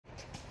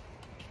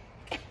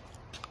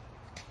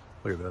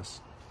Look at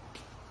this.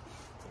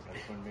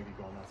 Maybe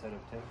go on that side of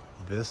Tim.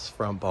 This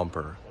front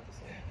bumper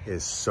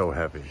is so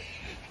heavy.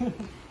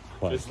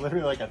 It's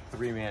literally like a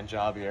 3-man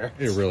job here.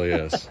 It really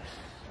is.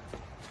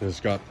 It's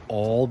got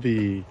all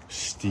the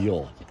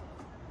steel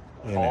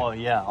in it.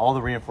 Yeah, all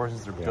the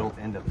reinforcements are built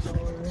into this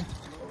thing.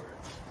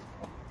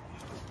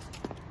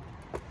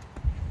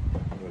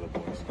 Look at the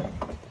boys.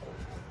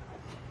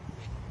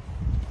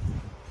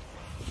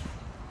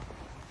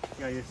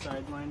 You got your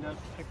side lined up,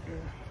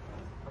 Hector?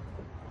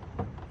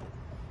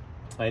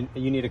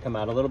 You need to come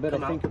out a little bit,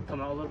 I think.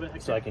 Come out a little bit,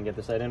 Hector. So I can get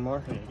the side in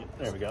more?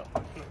 There we go.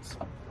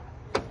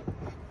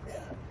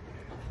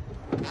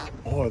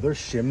 Oh, are there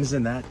shims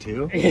in that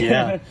too?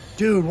 Yeah.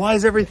 Dude, why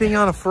is everything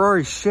on a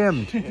Ferrari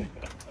shimmed? Okay.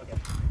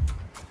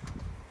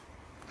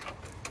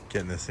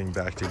 Getting this thing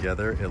back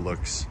together, it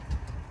looks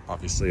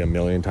obviously a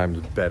million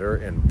times better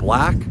in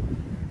black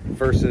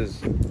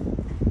versus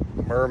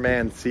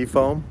Merman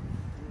Seafoam.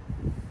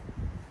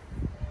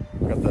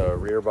 Got the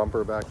rear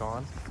bumper back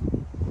on.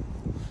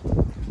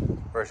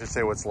 Or I should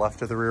say what's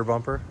left of the rear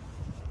bumper.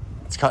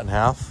 It's cut in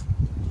half.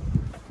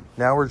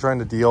 Now we're trying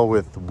to deal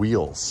with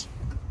wheels.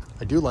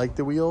 I do like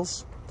the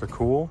wheels, they're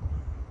cool,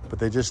 but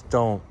they just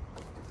don't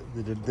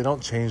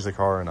change the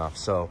car enough.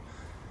 So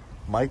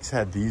Mike's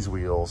had these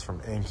wheels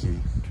from Inky,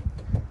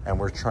 and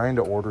we're trying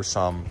to order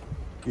some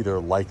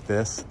either like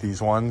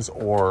these ones,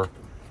 or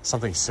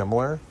something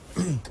similar.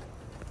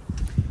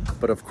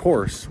 But of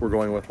course, we're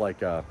going with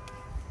like a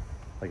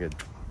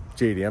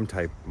JDM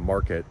type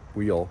market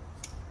wheel.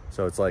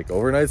 So it's like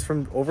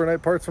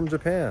overnight parts from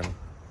Japan,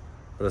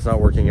 but it's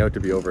not working out to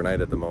be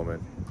overnight at the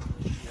moment.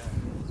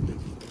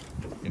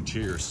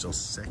 Interior is still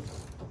sick.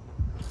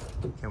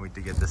 Can't wait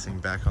to get this thing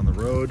back on the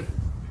road.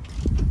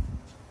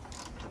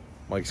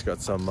 Mike's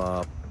got some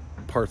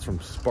parts from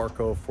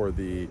Sparco for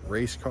the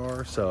race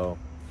car, so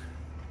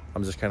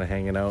I'm just kind of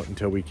hanging out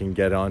until we can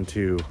get on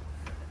to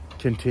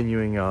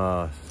continuing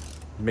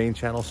main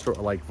channel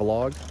like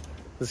vlog.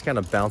 Just kind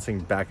of bouncing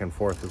back and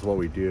forth is what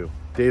we do.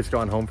 Dave's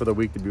gone home for the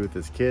week to be with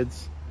his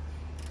kids,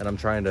 and I'm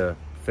trying to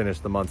finish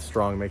the month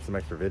strong, make some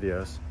extra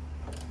videos.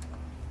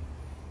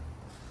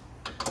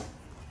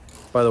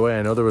 By the way,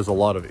 I know there was a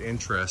lot of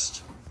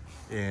interest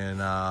in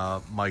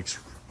Mike's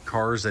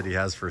cars that he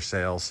has for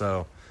sale,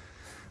 so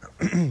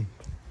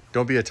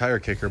don't be a tire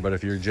kicker, but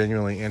if you're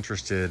genuinely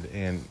interested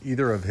in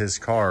either of his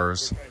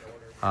cars,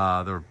 there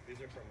are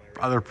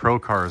other pro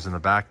cars in the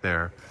back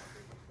there,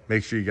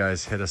 make sure you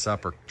guys hit us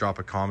up or drop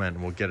a comment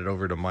and we'll get it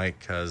over to Mike,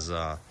 because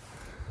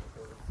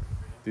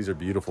these are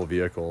beautiful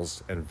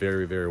vehicles and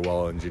very, very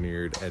well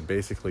engineered and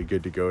basically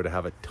good to go to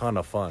have a ton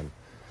of fun.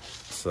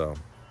 So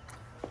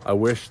I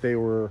wish they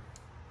were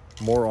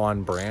more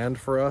on brand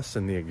for us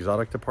in the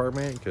exotic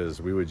department, because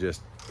we would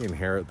just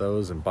inherit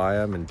those and buy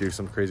them and do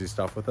some crazy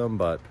stuff with them,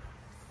 but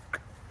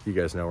you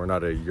guys know we're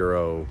not a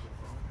Euro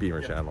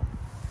Beamer channel.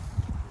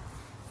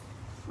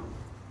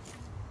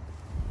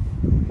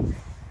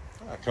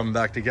 Coming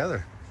back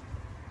together.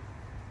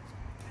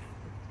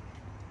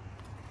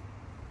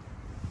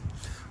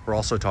 We're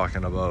also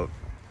talking about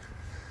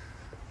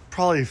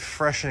probably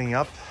freshening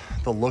up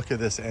the look of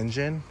this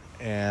engine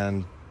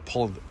and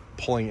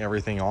pulling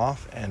everything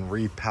off and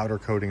re-powder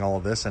coating all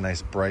of this a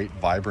nice bright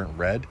vibrant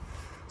red,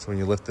 so when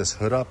you lift this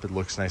hood up it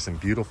looks nice and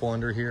beautiful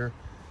under here.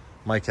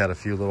 Mike had a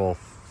few little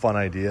fun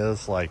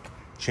ideas, like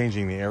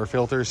changing the air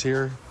filters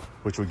here,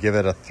 which would give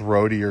it a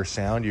throatier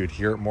sound. You'd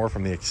hear it more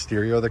from the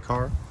exterior of the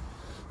car.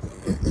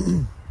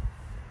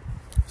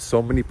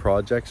 So many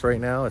projects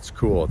right now, it's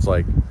cool. It's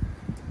like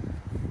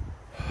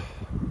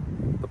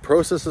the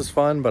process is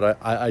fun, but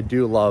I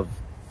do love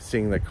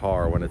seeing the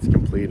car when it's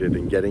completed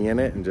and getting in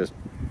it and just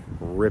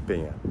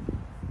ripping it.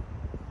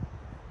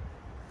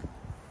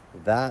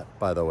 That,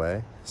 by the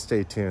way,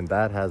 stay tuned,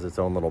 that has its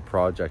own little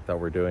project that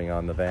we're doing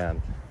on the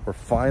van. We're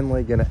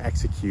finally going to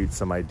execute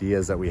some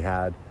ideas that we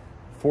had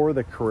for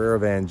the Carrera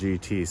Van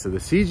GT. So the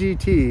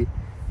CGT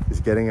is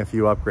getting a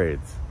few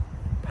upgrades,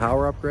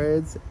 power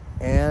upgrades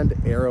and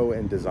aero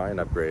and design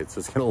upgrades. So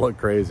it's going to look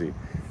crazy.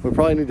 We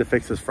probably need to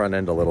fix this front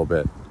end a little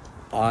bit.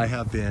 I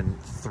have been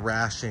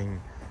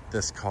thrashing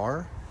this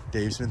car.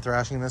 Dave's been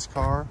thrashing this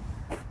car.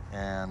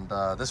 And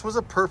this was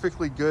a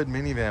perfectly good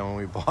minivan when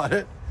we bought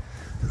it.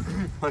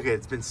 Look,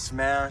 it's been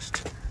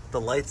smashed.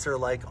 The lights are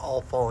like all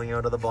falling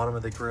out of the bottom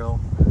of the grille.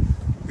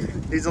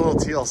 Needs a little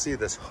TLC.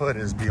 This hood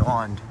is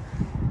beyond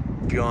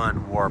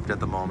warped at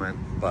the moment,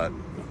 but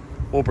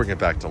we'll bring it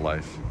back to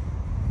life.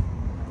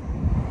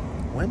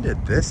 When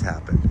did this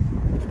happen?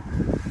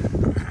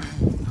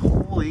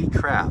 Holy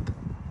crap.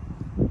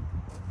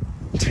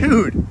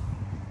 Dude,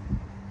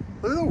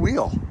 look at the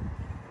wheel.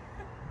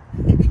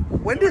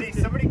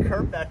 Somebody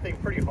curbed that thing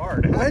pretty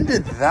hard. When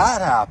did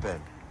that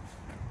happen?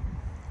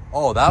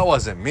 Oh, that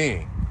wasn't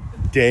me.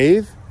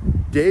 Dave,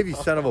 you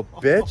son of a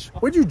bitch.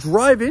 What'd you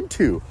drive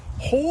into?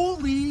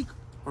 Holy,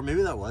 or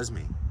maybe that was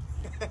me.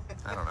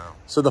 I don't know.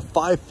 So the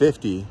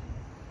 550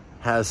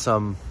 has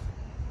some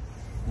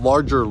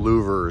larger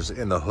louvers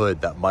in the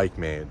hood that Mike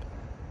made.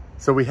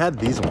 So we had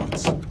these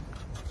ones,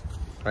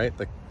 right?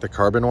 The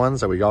carbon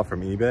ones that we got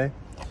from eBay.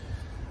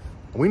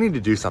 We need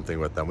to do something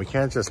with them. We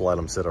can't just let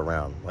them sit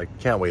around. Like,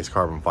 can't waste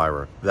carbon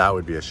fiber. That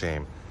would be a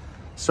shame.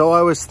 So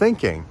I was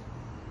thinking,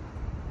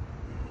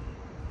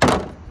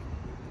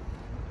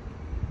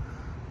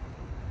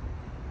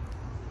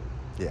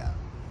 yeah,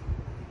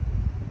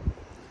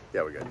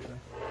 we gotta do that.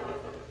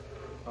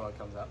 Oh, it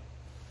comes out.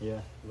 Yeah,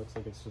 it looks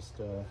like it's just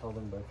held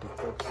in by a few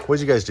clips.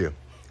 What'd you guys do?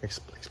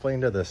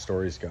 Explain to the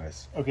stories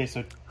guys. Okay,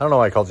 so I don't know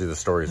why I called you the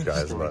stories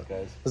guys, Stories but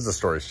guys. this is the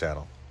stories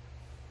channel.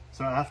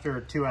 So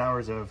after 2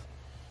 hours of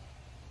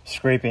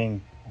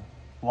scraping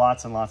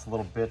lots and lots of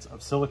little bits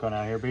of silicone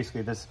out here,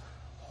 basically this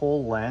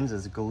whole lens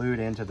is glued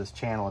into this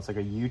channel. It's like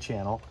a U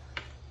channel,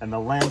 and the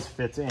lens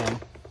fits in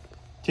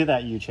to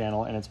that U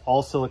channel, and it's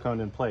all siliconed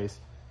in place.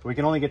 We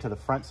can only get to the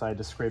front side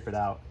to scrape it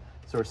out.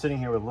 So we're sitting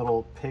here with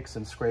little picks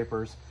and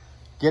scrapers,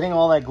 getting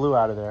all that glue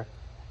out of there,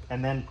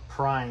 and then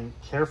prying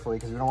carefully,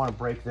 because we don't want to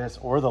break this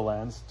or the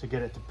lens, to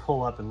get it to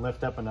pull up and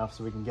lift up enough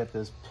so we can get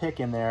this pick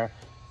in there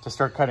to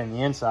start cutting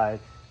the inside,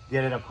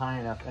 get it up high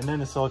enough, and then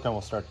the silicone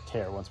will start to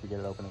tear once we get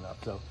it open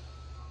enough. So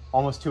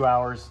almost 2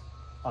 hours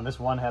on this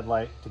one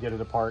headlight to get it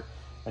apart.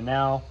 And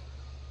now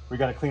we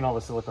got to clean all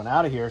the silicone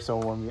out of here.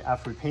 So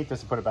after we paint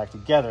this and put it back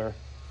together,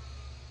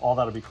 all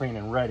that'll be clean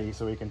and ready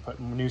so we can put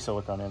new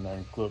silicone in there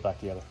and glue it back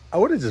together. I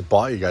would have just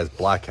bought you guys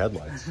black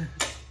headlights.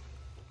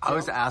 I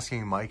was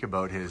asking Mike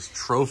about his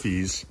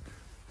trophies,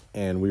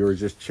 and we were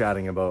just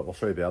chatting about, I'll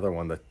show you the other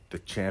one, the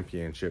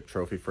championship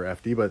trophy for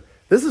FD. But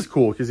this is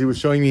cool because he was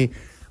showing me,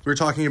 we were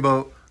talking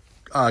about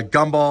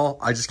Gumball.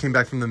 I just came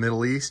back from the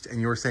Middle East, and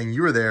you were saying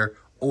you were there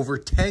over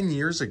 10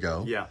 years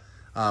ago. Yeah.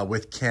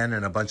 With Ken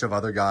and a bunch of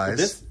other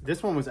guys. So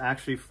this one was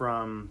actually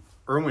from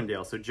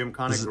Irwindale, so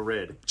Gymkhana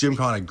Grid.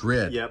 Gymkhana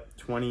Grid. Yep,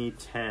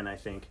 2010, I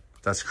think.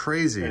 That's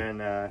crazy. And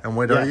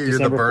what are you? You're the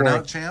December burnout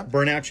 4th. champ?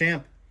 Burnout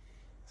champ.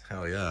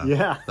 Hell yeah.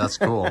 Yeah. That's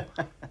cool.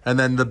 And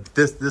then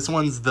this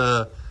one's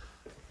that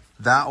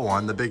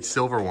one, the big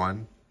silver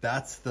one.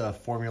 That's the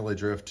Formula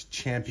Drift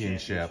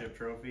Championship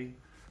trophy.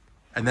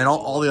 And then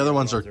all the other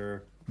ones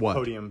are what?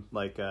 Podium,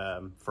 like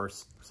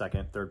first,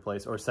 second, third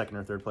place, or second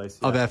or third place.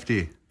 Of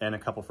FD. And a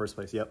couple first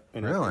place, yep.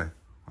 Really? Well,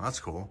 that's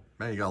cool.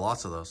 Man, you got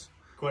lots of those.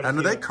 And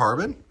are they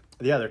carbon?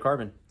 Yeah, they're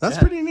carbon. That's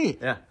pretty neat.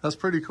 Yeah. That's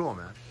pretty cool,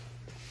 man.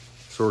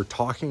 So we're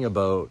talking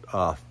about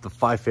the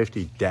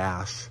 550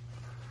 dash.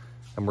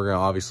 And we're going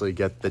to obviously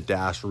get the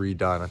dash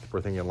redone. I think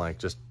we're thinking like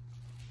just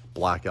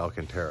black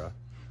Alcantara.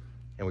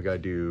 And we got to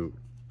do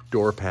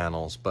door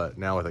panels, but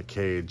now with a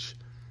cage,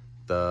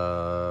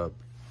 the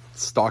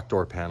stock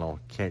door panel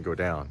can't go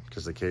down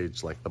because the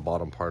cage, like the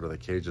bottom part of the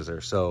cage is there.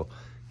 So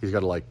he's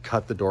got to like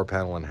cut the door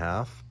panel in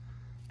half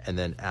and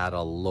then add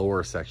a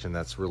lower section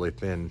that's really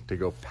thin to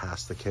go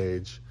past the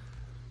cage.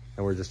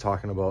 And we're just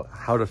talking about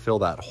how to fill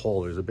that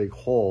hole. There's a big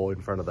hole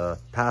in front of the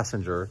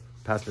passenger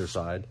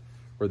side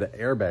where the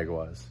airbag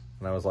was.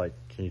 And I was like,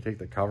 can you take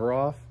the cover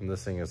off? And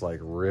this thing is like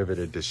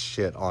riveted to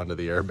shit onto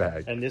the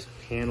airbag. And this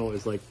panel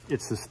is like,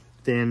 it's this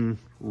thin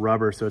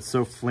rubber, so it's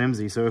so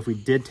flimsy. So if we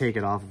did take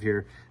it off of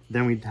here,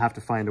 then we'd have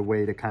to find a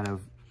way to kind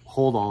of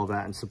hold all of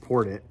that and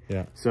support it.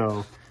 Yeah.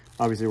 So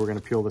obviously we're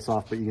going to peel this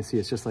off, but you can see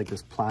it's just like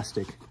this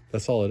plastic.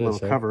 That's all it is.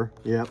 Little cover.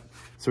 Yep.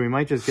 So we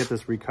might just get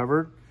this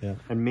recovered. Yeah.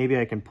 And maybe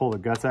I can pull the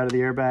guts out of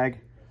the airbag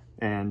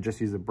and just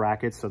use the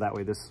brackets so that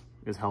way this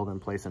is held in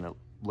place and it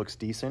looks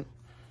decent.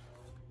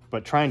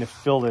 But trying to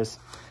fill this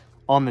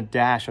on the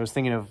dash, I was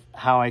thinking of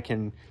how I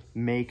can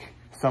make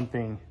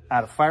something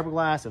out of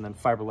fiberglass and then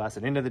fiberglass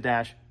it into the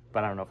dash,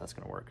 but I don't know if that's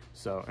going to work.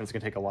 So, and it's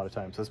going to take a lot of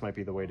time. So this might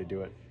be the way to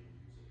do it.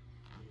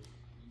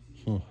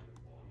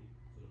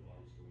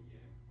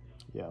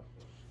 Yeah.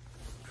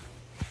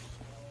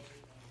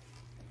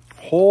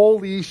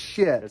 Holy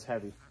shit. It's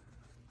heavy.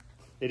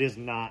 It is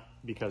not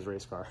because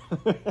race car.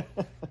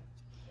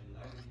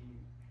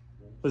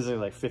 This is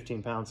like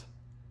 15 pounds.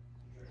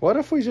 What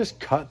if we just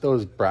cut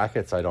those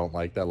brackets I don't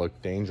like that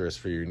look dangerous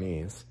for your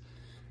knees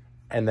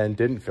and then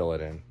didn't fill it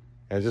in?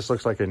 And it just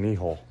looks like a knee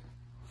hole.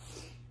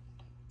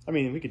 I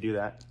mean, we could do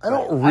that. I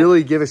don't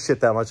really give a shit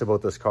that much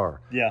about this car.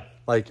 Yeah.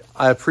 Like,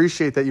 I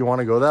appreciate that you want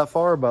to go that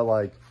far, but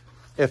like,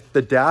 if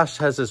the dash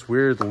has this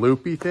weird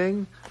loopy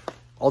thing,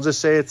 I'll just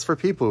say it's for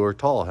people who are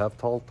tall, have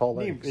tall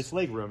legs. It's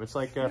leg room. It's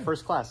like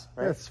first class,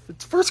 right? Yeah,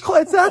 it's first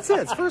class. That's it.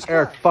 It's first class.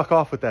 Eric, fuck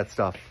off with that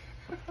stuff.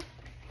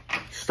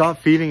 Stop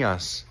feeding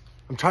us.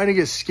 I'm trying to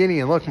get skinny,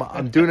 and look,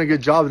 I'm doing a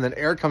good job, and then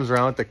Eric comes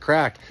around with the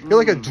crack. You're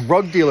like a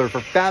drug dealer for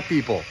fat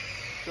people.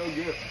 So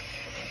good.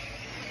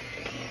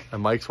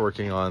 And Mike's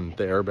working on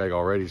the airbag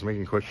already. He's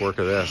making quick work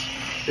of this.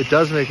 It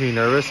does make me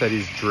nervous that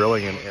he's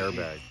drilling an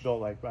airbag.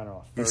 Built like, I don't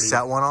know, 30. You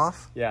set one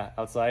off? Yeah,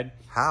 outside.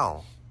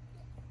 How?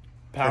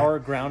 Power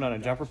ground on a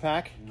jumper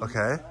pack.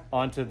 Okay.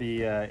 Onto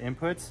the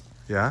inputs.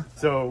 Yeah.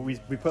 So we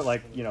put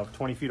like,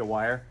 20 feet of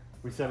wire.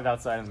 We set it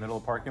outside in the middle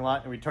of the parking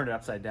lot, and we turned it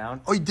upside down.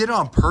 Oh, you did it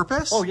on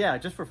purpose? Oh, yeah,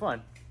 just for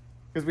fun.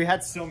 Because we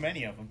had so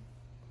many of them.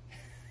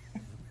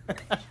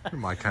 You're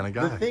my kind of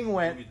guy. The thing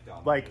went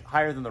like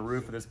higher than the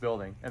roof of this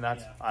building, and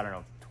that's, I don't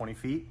know, 20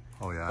 feet.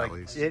 Oh, yeah, like, at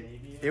least.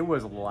 It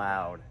was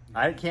loud.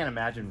 I can't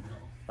imagine,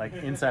 like,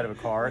 inside of a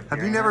car.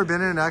 Have you never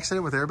been in an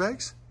accident with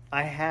airbags?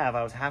 I have.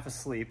 I was half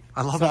asleep.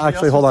 I love Somebody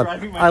actually, else hold was on.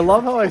 driving my I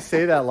love truck. how I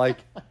say that like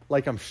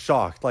I'm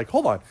shocked. Like,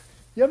 hold on.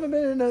 You haven't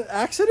been in an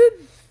accident?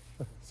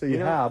 So you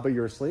know, have, but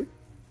you're asleep?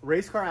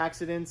 Race car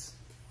accidents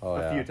Oh, a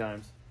yeah. few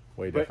times.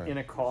 Way But different. in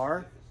a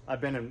car,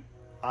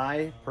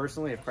 I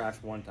personally have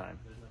crashed one time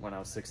when I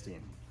was 16.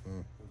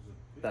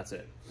 That's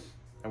it.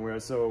 And we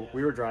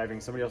were driving,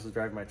 somebody else was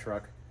driving my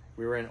truck.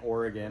 We were in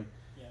Oregon.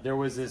 There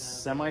was this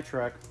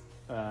semi-truck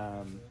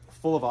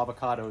full of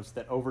avocados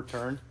that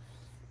overturned,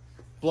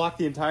 blocked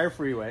the entire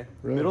freeway,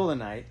 Really? middle of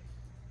the night.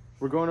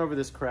 We're going over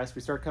this crest.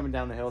 We start coming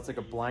down the hill. It's like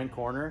a blind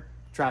corner.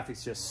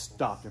 Traffic's just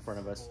stopped in front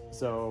of us.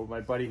 So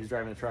my buddy who's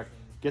driving the truck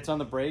gets on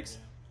the brakes,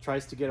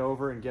 tries to get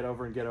over into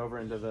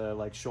the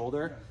like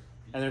shoulder.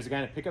 And there's a guy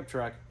in a pickup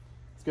truck.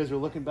 These guys are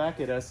looking back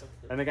at us,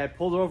 and the guy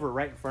pulled over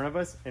right in front of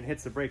us and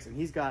hits the brakes. And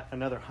he's got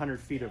another 100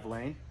 feet of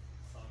lane.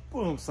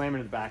 Boom, slamming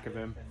in the back of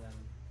him.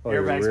 Oh,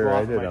 you're Airbags go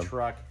off of my rear-ended him.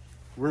 truck.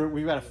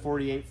 We've got a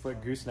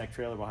 48-foot gooseneck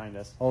trailer behind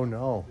us. Oh,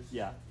 no.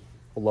 Yeah,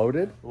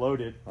 Loaded?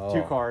 loaded. Oh.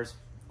 2 cars.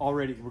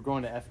 Already, we're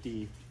going to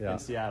FD Yeah. in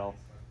Seattle.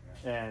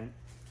 And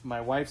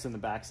my wife's in the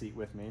back seat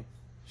with me.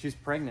 She's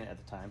pregnant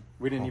at the time.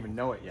 We didn't even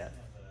know it yet.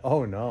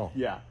 Oh, no.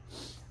 Yeah.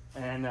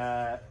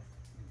 And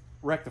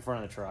wrecked the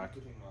front of the truck.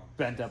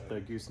 Bent up the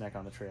gooseneck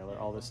on the trailer,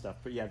 all this stuff.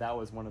 But yeah, that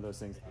was one of those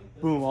things.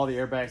 Boom, all the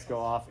airbags go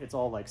off. It's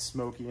all like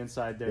smoky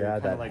inside there. Yeah,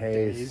 Kind that of like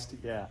haze. dazed.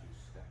 Yeah.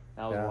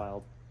 That was Yeah.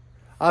 wild.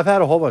 I've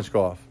had a whole bunch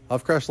go off.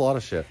 I've crashed a lot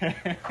of shit.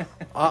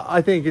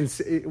 I think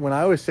when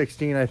I was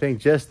 16, I think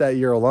just that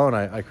year alone,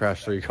 I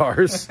crashed 3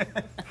 cars.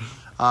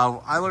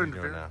 I learned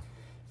to now.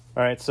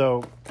 All right,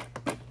 so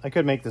I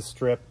could make this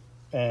strip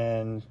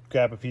and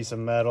grab a piece of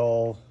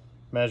metal,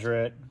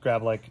 measure it,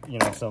 grab like,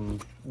 some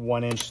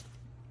 1-inch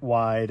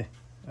wide,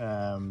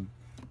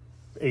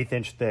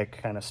 1/8-inch thick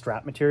kind of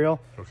strap material.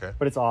 Okay.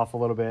 But it's off a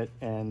little bit,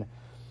 and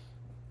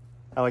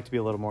I like to be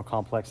a little more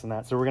complex than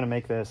that. So we're going to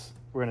make this,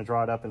 we're going to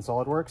draw it up in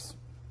SolidWorks,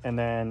 and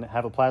then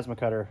have a plasma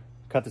cutter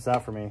cut this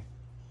out for me,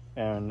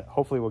 and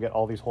hopefully we'll get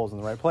all these holes in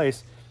the right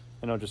place,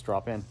 and it'll just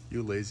drop in.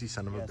 You lazy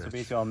son of a Yeah, bitch. so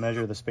basically I'll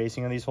measure the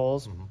spacing of these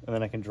holes, and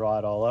then I can draw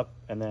it all up,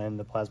 and then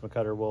the plasma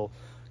cutter will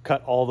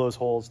cut all those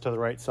holes to the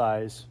right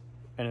size,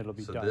 and it'll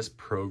be So done. this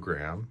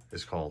program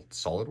is called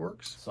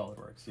SolidWorks?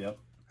 SolidWorks, yep.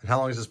 And how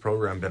long has this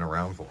program been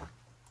around for?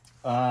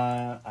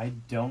 I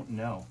don't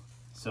know.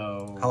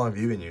 So How long have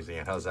you been using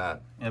it? How's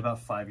that? in about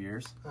 5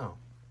 years. Oh.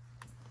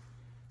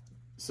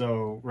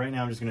 So right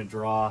now I'm just going to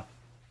draw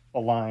a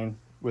line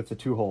with the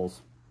 2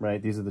 holes,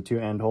 right? These are the 2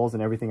 end holes,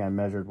 and everything I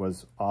measured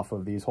was off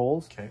of these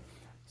holes. Okay.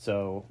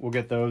 So we'll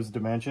get those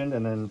dimensioned,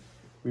 and then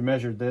we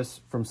measured this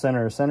from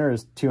center to center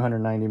is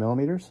 290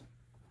 millimeters.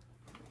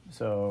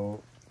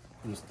 So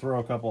we'll just throw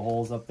a couple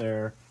holes up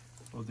there.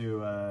 We'll do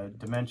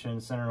dimension,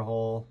 center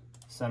hole,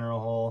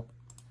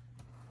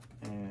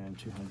 and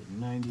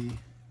 290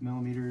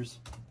 millimeters.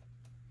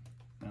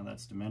 Now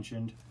that's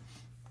dimensioned.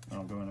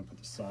 I'll go in and put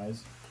the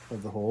size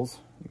of the holes.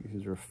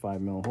 These are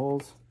 5 mil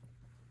holes.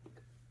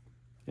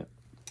 Yep.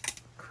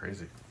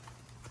 Crazy.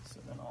 So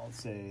then I'll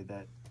say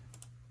that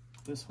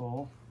this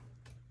hole,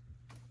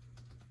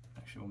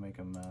 actually we'll make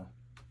them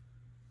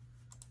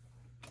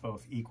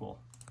both equal.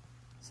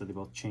 So they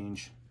both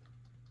change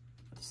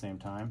at the same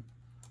time.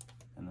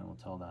 And then we'll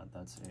tell that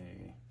that's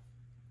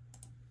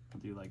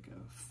we'll do like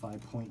a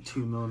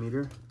 5.2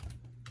 millimeter.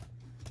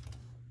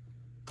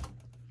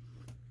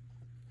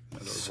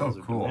 So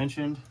cool.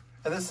 Dimensioned.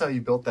 And this is how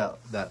you built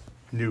that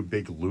new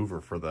big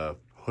louver for the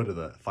hood of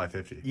the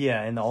 550.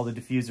 Yeah, and all the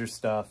diffuser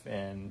stuff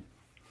and.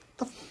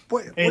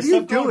 What Hey, are you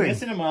stuff going doing?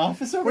 missing in my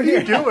office over What are here?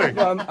 you doing?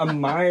 Well, I'm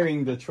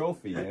admiring the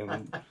trophy.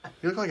 And...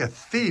 You look like a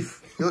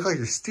thief. You look like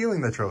you're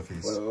stealing the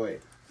trophies. Wait.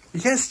 You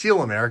can't steal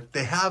them, Eric.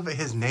 They have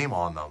his name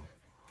on them.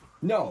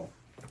 No.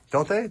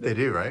 Don't they? They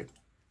do, right?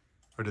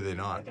 Or do they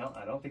not?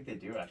 I don't think they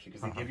do actually,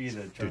 because they give you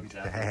the trophies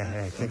after.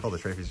 Hey, can't call the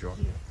trophies yours.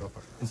 Go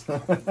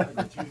for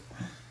it.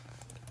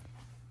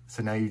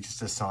 So now you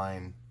just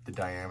assign the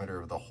diameter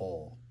of the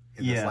hole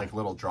in this like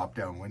little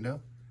drop-down window?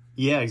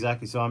 Yeah,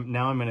 exactly. So I'm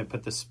going to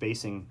put the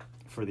spacing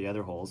for the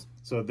other holes.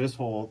 So this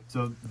hole,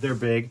 so they're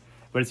big,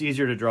 but it's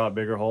easier to draw a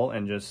bigger hole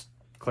and just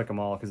click them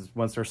all, because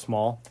once they're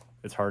small,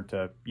 it's hard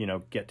to,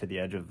 get to the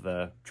edge of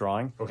the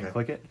drawing and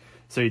click it.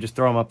 So you just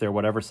throw them up there,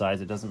 whatever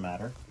size, it doesn't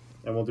matter.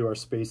 And we'll do our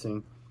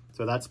spacing.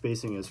 So that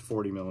spacing is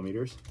 40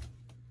 millimeters.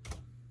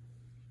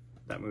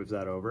 That moves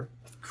that over.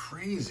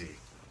 Crazy.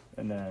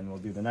 And then we'll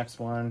do the next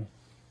one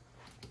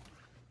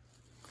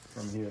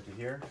from here to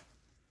here.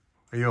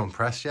 Are you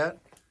impressed yet?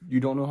 You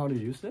don't know how to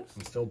use this?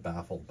 I'm still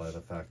baffled by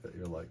the fact that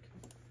you're like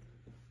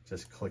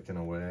just clicking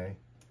away.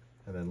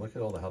 And then look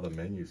at how the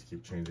menus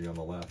keep changing on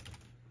the left.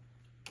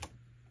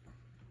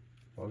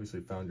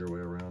 Obviously found your way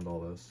around all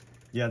this.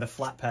 Yeah, the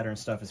flat pattern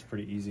stuff is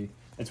pretty easy.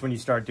 It's when you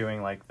start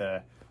doing like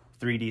the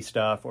 3D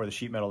stuff or the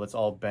sheet metal that's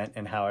all bent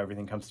and how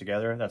everything comes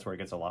together, that's where it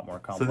gets a lot more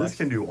complex. So this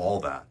can do all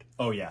that?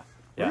 Oh, yeah.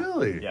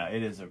 Really? Yeah,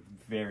 it is a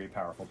very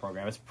powerful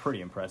program. It's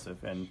pretty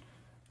impressive. And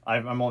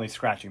I'm only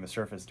scratching the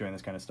surface doing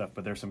this kind of stuff,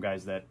 but there's some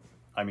guys that,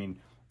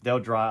 they'll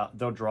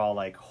draw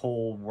like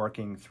whole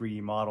working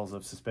 3D models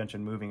of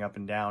suspension moving up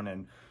and down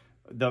and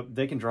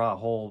They can draw a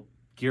whole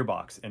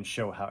gearbox and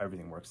show how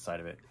everything works inside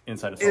of it,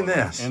 inside of In SolidWorks.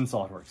 this? In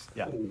SolidWorks,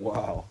 yeah.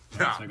 Wow.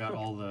 So I got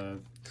all the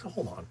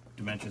Hold on.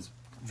 dimensions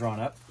drawn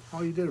up.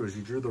 All you did was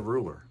you drew the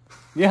ruler.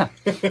 Yeah.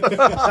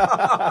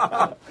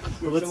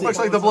 Looks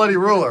like the bloody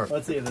ruler.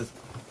 Let's see if this.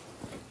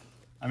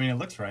 I mean, it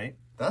looks right.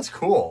 That's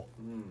cool.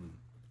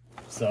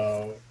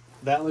 So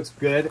that looks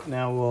good.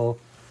 Now we'll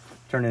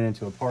turn it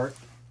into a part.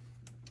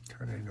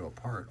 Turn it into a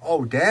part.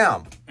 Oh,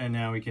 damn. And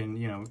now we can,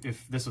 you know,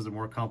 if this was a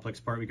more complex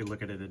part, we could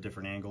look at it at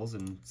different angles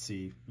and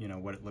see, you know,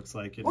 what it looks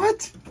like. In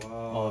What?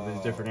 all of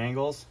its different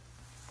angles.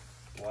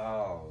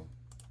 Wow.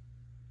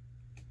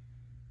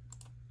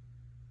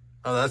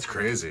 Oh, that's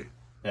crazy.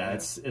 Yeah,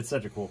 it's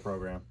such a cool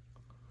program.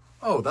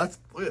 Oh, that's...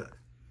 Look at that.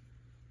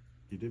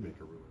 You did make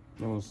a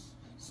ruler.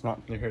 It's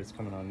not, here it's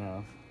coming on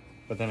now.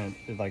 But then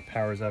it like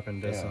powers up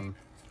and does some...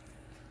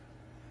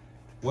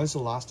 When's the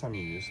last time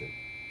you used it?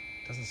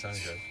 Doesn't sound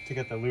good. To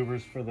get the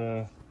louvers for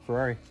the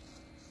Ferrari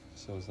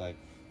So it's like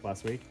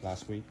last week.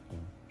 last week?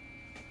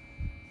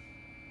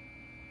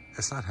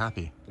 It's not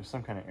happy. There's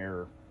some kind of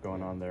error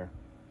going on there.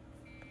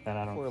 And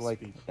I don't For like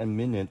speak. a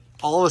minute.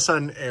 All of a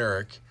sudden,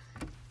 Eric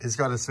has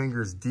got his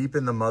fingers deep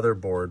in the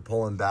motherboard,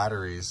 pulling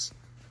batteries,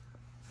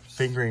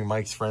 fingering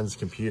Mike's friend's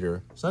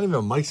computer. It's not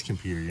even Mike's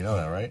computer, you know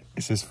that, right?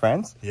 Is his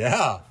friends?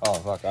 Yeah. Oh,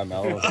 fuck, I'm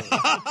out of it.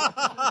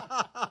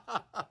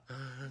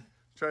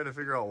 Trying to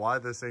figure out why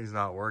this thing's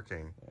not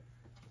working.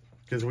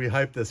 Because we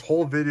hyped this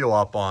whole video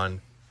up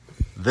on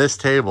this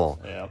table.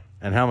 Yep.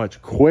 And how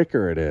much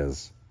quicker it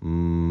is.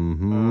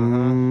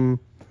 Mm-hmm.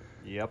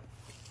 Yep.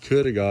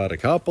 Could have got a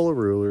couple of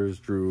rulers,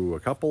 drew a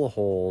couple of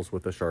holes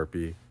with a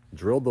Sharpie,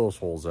 drilled those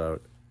holes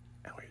out,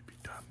 and we'd be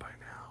done by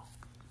now.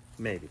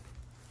 Maybe.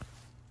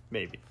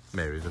 Maybe.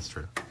 Maybe, that's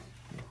true.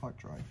 Hard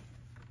drive.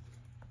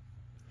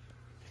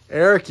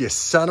 Eric, you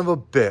son of a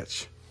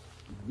bitch.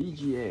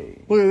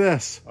 VGA. Look at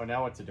this. Oh,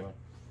 now what's it doing?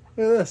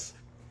 Look at this.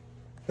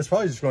 It's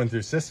probably just going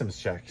through systems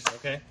checks.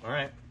 Okay. All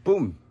right.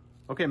 Boom.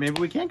 Okay, maybe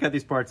we can cut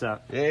these parts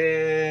out.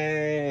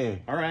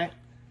 Yay. All right.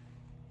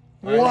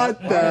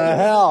 What the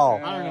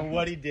hell? I don't know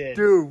what he did.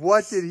 Dude,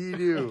 what did he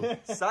do?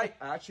 I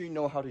actually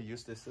know how to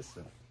use this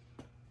system.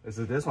 Is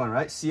it this one,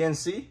 right?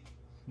 CNC?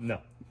 No.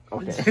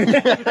 Okay.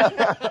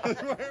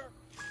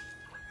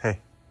 Hey,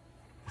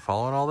 you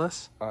following all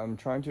this? I'm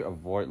trying to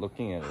avoid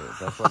looking at it.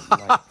 That's what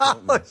my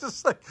point It's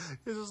is.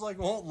 just like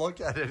won't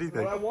look at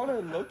anything. Well, I want to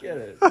look at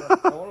it.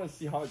 I want to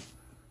see how...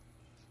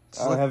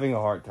 I'm look- having a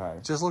hard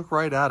time. Just look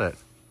right at it.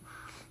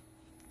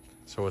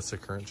 So what's the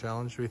current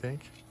challenge, do we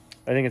think?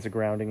 I think it's a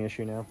grounding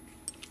issue now.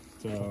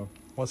 So,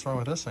 What's wrong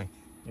with this thing?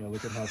 you know,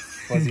 look at how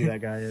fuzzy that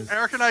guy is.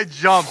 Eric and I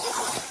jumped.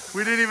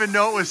 We didn't even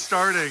know it was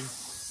starting.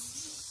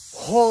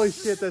 Holy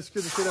shit, that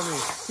scared the shit out of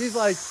me. He's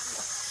like,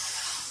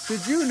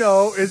 did you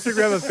know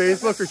Instagram and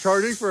Facebook are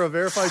charging for a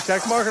verified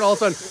check mark? And all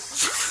of a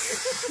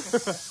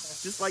sudden,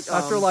 Just like...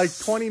 after like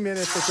 20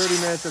 minutes or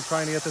 30 minutes of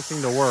trying to get this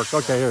thing to work.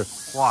 Okay, here,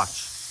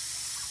 watch.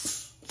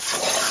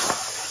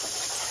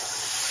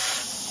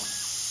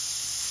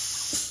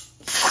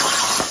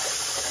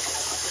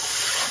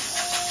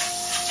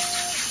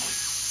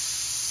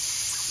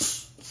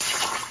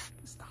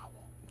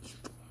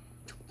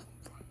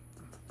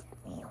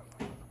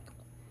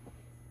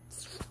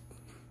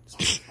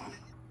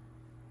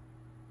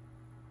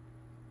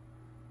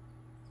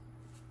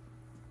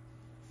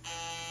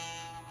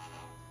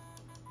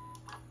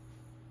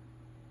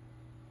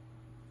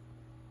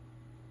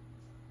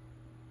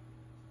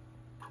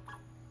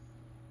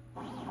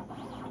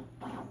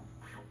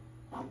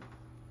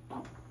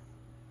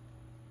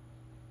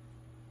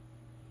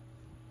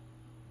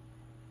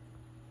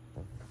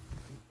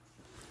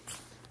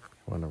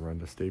 Want to run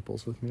to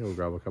Staples with me? We'll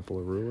grab a couple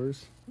of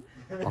rulers.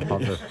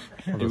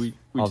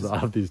 I'll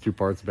have these two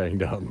parts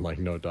banged out in like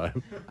no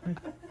time.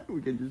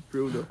 We can just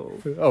drill the hole.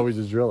 Oh, we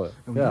just drill it.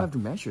 And we don't have to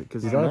measure it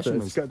because You don't have to,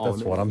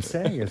 that's what I'm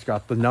saying. It's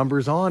got the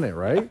numbers on it,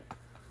 right?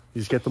 You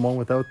just get the one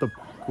without the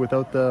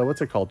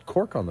what's it called?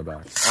 Cork on the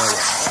back. Oh, yeah.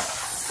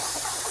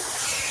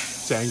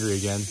 It's angry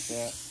again.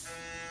 Yeah.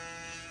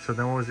 So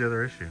then what was the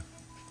other issue?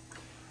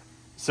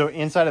 So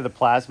inside of the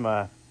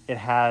plasma, it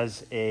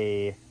has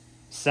a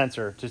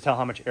sensor to tell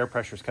how much air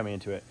pressure is coming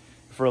into it.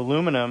 For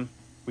aluminum,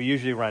 we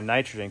usually run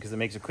nitrogen because it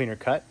makes a cleaner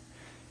cut,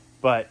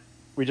 but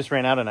we just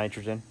ran out of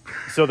nitrogen.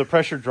 So the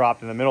pressure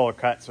dropped in the middle of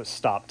the cut, so it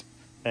stopped.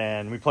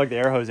 And we plugged the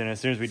air hose in, and as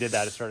soon as we did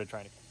that, it started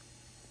trying to...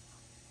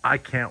 I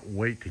can't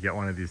wait to get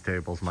one of these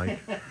tables, Mike.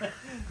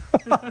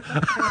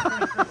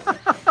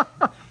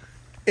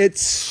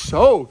 It's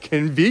so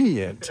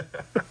convenient.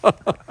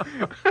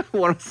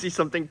 Want to see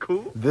something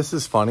cool? This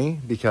is funny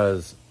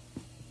because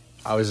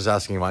I was just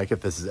asking Mike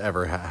if this has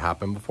ever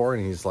happened before,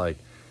 and he's like,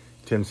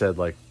 Tim said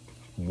like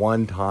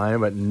one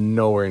time, but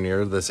nowhere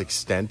near this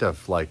extent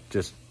of like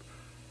just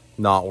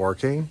not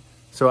working.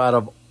 So out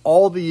of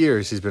all the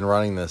years he's been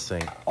running this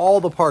thing,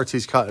 all the parts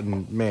he's cut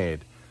and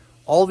made,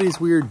 all these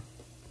weird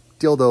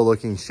dildo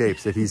looking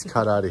shapes that he's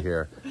cut out of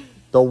here,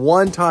 the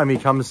one time he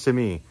comes to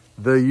me,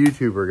 the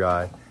YouTuber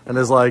guy, and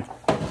is like,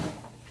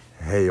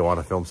 hey, you want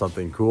to film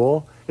something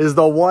cool? Is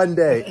the one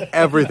day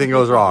everything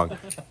goes wrong.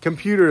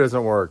 Computer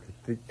doesn't work.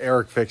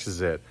 Eric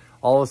fixes it.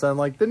 All of a sudden,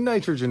 like, the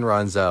nitrogen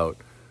runs out.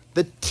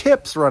 The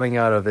tip's running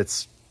out of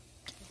its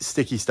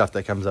sticky stuff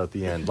that comes out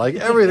the end. Like,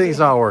 everything's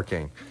not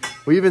working.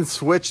 We even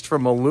switched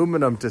from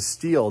aluminum to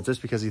steel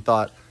just because he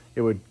thought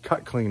it would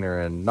cut cleaner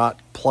and not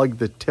plug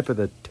the tip of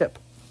the tip.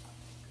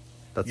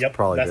 That's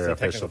probably very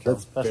official.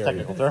 That's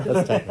technical term.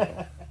 That's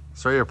technical.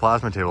 Sorry your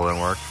plasma table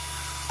didn't work.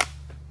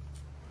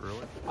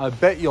 Really? I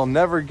bet you'll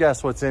never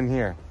guess what's in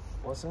here.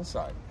 What's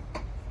inside?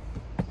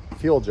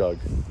 Fuel jug.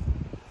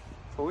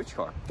 For which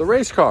car? The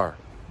race car.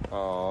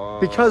 Oh.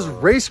 Because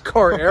race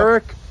car,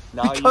 Eric.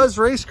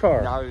 Race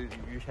car. Now you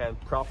can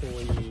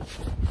properly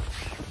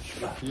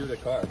fuel the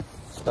car.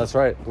 That's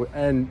right.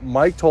 And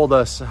Mike told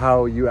us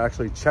how you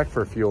actually check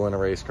for fuel in a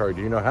race car.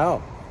 Do you know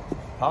how?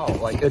 How?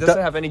 Like, it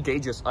doesn't have any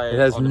gauges. It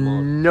has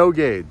no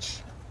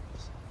gauge.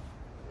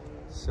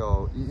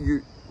 So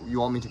you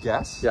want me to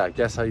guess? Yeah,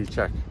 guess how you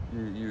check.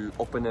 You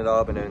open it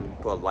up and then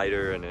put a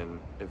lighter, and then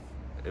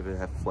if it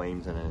has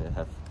flames and then it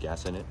has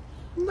gas in it.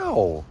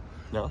 No.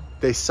 No.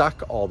 They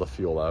suck all the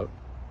fuel out,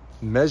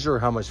 measure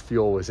how much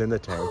fuel was in the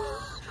tank,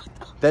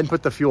 then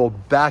put the fuel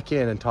back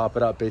in and top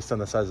it up based on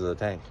the size of the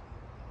tank.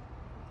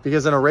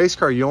 Because in a race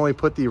car, you only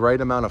put the right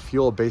amount of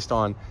fuel based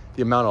on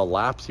the amount of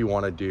laps you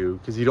want to do,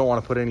 because you don't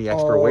want to put any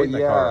extra weight in the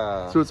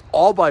car. So it's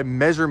all by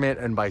measurement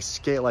and by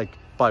scale, like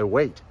by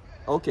weight.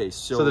 Okay,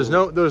 so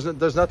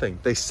there's nothing.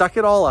 They suck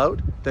it all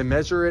out. They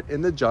measure it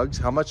in the jugs,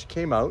 how much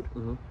came out,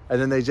 and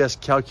then they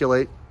just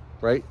calculate,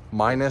 right,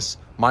 minus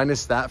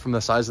that from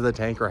the size of the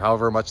tank or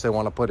however much they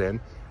want to put in,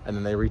 and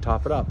then they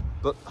retop it up.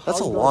 But that's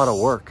a lot of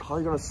work. How are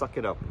you gonna suck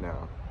it up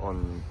now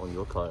on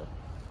your car?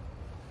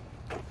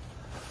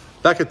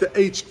 Back at the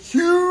HQ,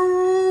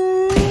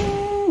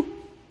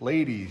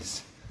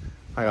 ladies,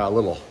 I got a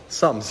little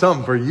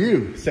something for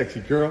you,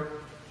 sexy girl.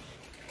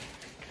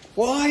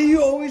 Why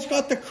you always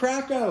got the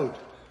crack out?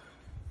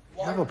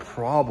 You have a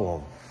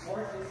problem.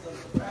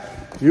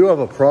 You have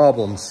a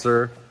problem,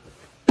 sir.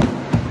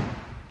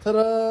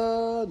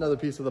 Ta-da! Another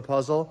piece of the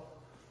puzzle.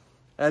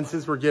 And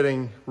since we're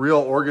getting real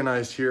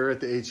organized here at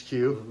the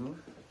HQ,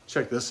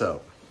 check this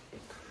out.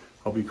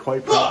 I'll be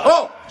quite proud.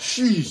 Oh,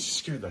 jeez,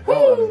 scared the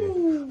hell out of me.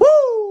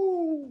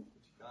 Woo!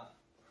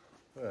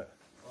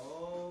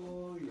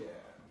 Oh,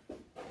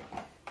 yeah.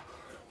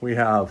 We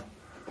have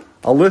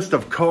a list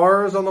of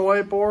cars on the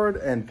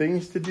whiteboard and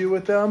things to do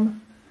with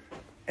them.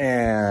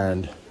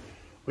 And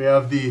we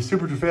have the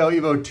Super Trofeo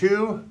Evo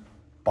 2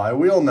 by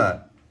wheel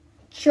nut.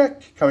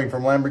 Check. Coming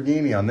from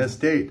Lamborghini on this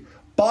date.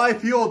 Buy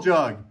fuel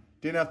jug.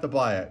 Didn't have to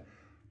buy it.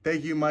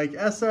 Thank you, Mike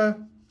Essa.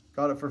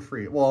 Got it for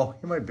free. Well,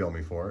 he might bill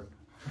me for it.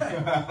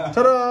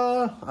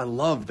 Ta-da! I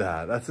love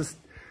that. That's just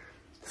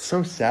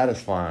so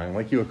satisfying.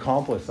 Like you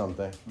accomplished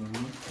something.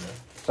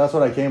 That's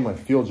what I came with.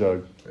 Fuel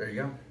jug. There you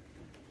go.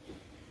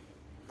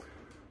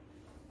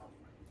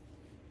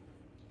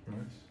 Nice.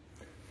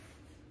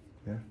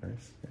 Yeah,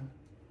 nice.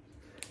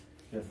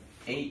 Yeah.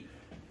 8.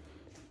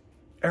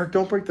 Eric,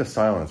 don't break the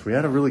silence. We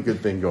had a really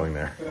good thing going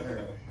there.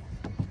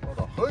 Well,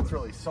 the hood's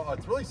really soft.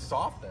 It's really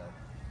soft there.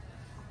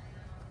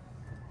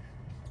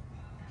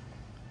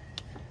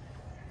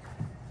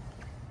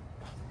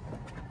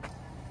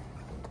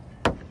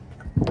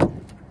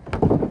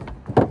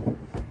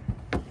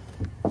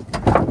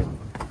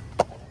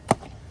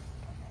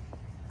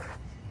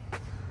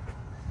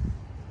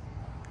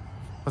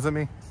 Was it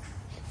me?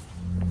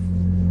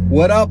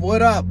 What up,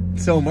 what up?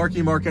 So Mark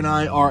and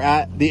I are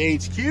at the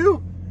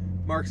HQ.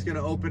 Mark's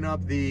gonna open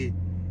up the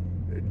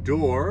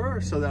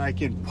door so that I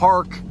can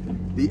park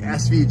the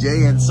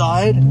SVJ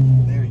inside.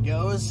 There he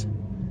goes.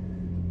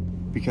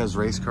 Because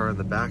race car in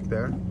the back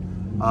there.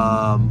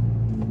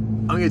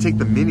 I'm gonna take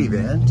the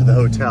minivan to the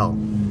hotel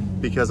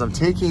because I'm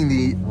taking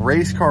the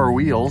race car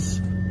wheels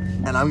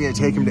and I'm gonna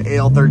take them to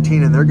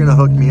AL13 and they're gonna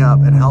hook me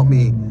up and help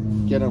me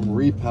get them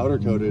re-powder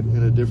coated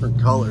in a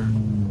different color.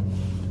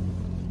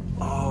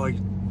 Oh,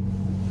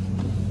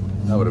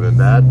 that would have been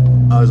bad.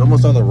 I was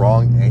almost on the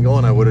wrong angle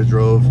and I would have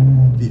drove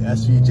the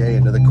SVJ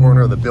into the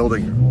corner of the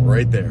building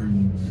right there.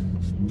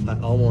 I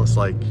almost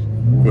like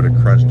would have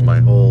crunched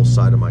my whole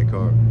side of my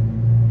car.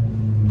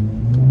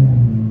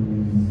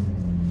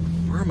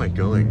 Where am I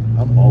going?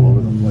 I'm all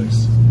over the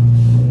place.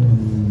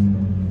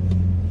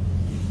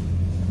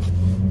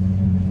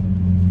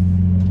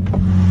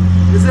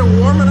 Is it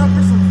warm enough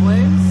for some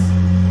flames?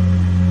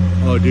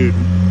 Oh, dude,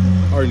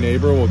 our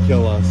neighbor will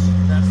kill us.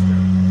 That's true.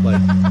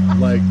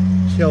 Like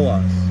kill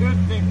us. Good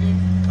thinking.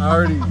 I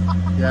already,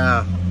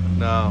 yeah,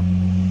 no.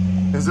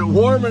 Is it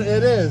warm? It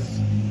is.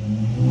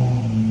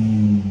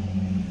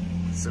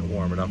 Is it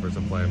warm enough for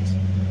some flames?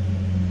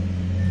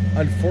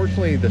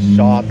 Unfortunately, the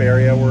shop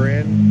area we're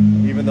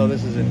in, even though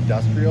this is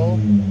industrial,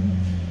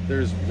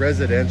 there's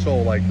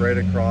residential like right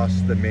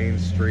across the main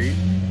street.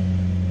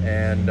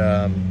 And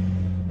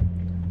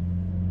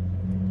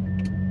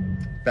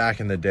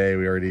back in the day,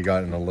 we already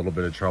got in a little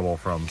bit of trouble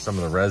from some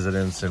of the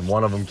residents, and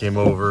one of them came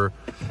over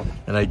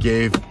and I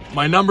gave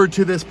my number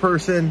to this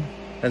person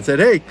and said,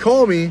 hey,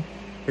 call me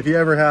if you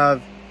ever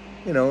have,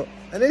 you know,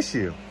 an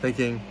issue.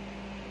 Thinking,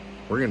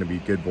 we're gonna be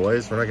good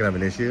boys, we're not gonna have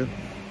an issue.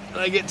 And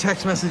I get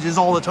text messages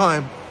all the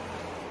time.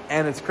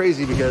 And it's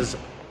crazy because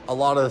a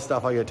lot of the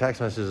stuff I get text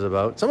messages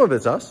about, some of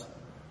it's us,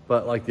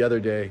 but like the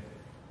other day,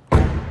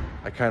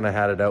 I kind of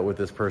had it out with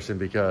this person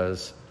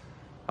because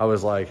I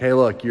was like, hey,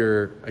 look,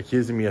 you're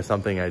accusing me of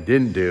something I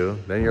didn't do.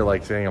 Then you're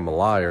like saying I'm a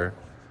liar.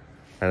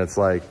 And it's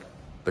like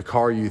the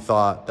car you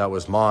thought that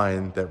was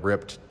mine that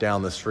ripped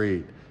down the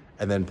street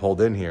and then pulled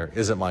in here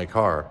isn't my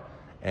car.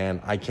 And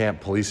I can't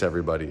police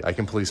everybody. I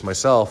can police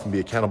myself and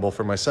be accountable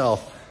for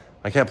myself.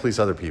 I can't police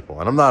other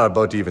people. And I'm not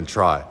about to even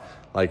try.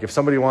 Like if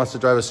somebody wants to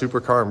drive a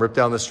supercar and rip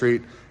down the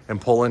street and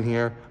pull in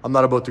here, I'm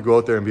not about to go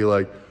out there and be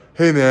like,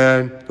 hey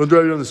man, don't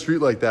drive down the street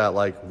like that.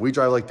 Like we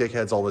drive like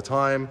dickheads all the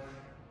time.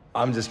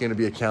 I'm just gonna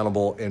be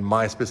accountable in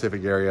my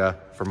specific area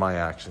for my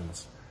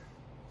actions.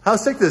 How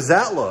sick does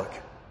that look?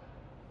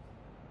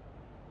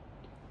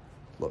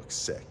 Looks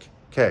sick.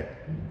 Okay,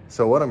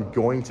 so what I'm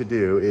going to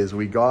do is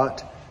we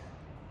got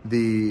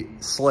the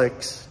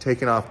slicks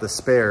taken off the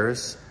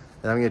spares,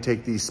 and I'm gonna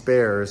take these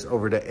spares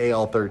over to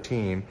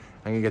AL13.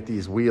 I'm gonna get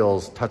these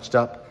wheels touched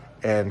up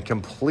and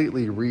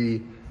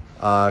completely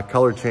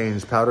color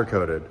changed, powder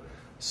coated.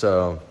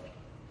 So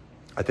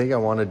I think I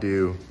wanna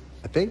do,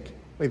 what do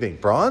you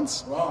think,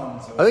 bronze?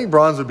 Bronzo. I think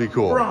bronze would be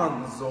cool.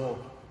 Bronzo.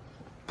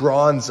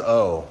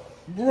 Bronzo.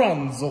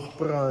 Bronzo.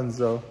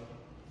 Bronzo.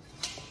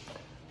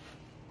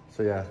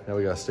 So yeah, now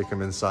we gotta stick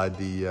them inside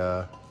the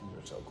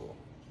So cool.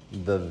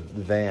 the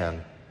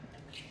van.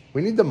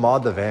 We need to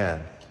mod the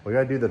van. We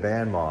gotta do the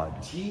van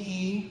mod.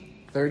 TE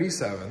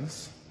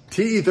 37s.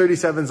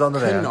 TE37's on the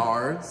van.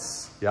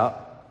 Canards. Yeah.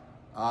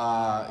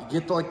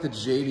 Get like the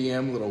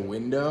JDM little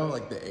window,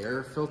 like the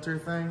air filter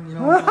thing, you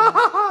know what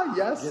I mean?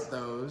 Yes. Get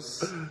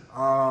those.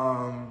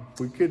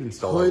 We could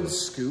install Hood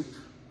scoop.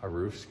 a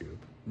roof scoop.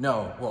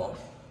 No, well,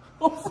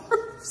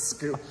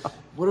 scoop.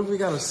 What if we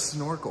got a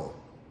snorkel?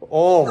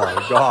 Oh my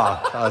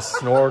god, a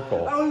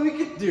snorkel. Oh, we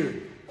could,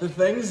 dude. The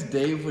things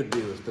Dave would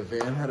do if the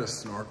van had a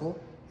snorkel.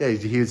 Yeah,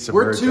 he would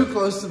We're submerge too it.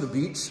 close to the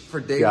beach for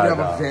Dave Yeah, to have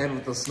no. a van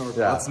with a snorkel.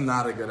 Yeah. That's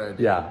not a good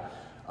idea.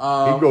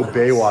 Yeah. He'd go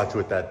Baywatch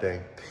with that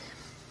thing.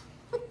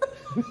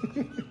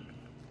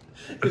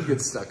 It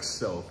gets stuck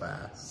so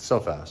fast. So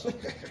fast.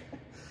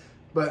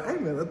 But hey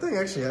man, that thing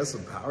actually has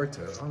some power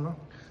to it. I don't know.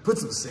 Put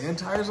some sand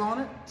tires on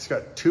it. It's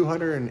got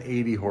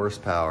 280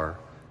 horsepower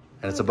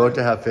and it's about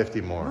to have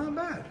 50 more. Not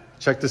bad.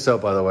 Check this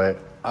out, by the way.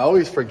 I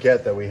always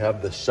forget that we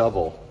have the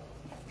shovel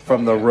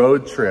from the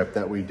road trip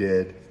that we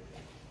did.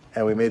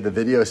 And we made the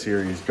video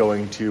series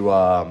going to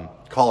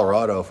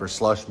Colorado for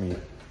slush meet.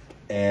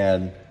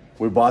 And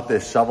we bought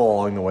this shovel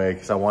along the way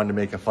because I wanted to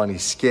make a funny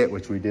skit,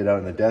 which we did out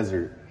in the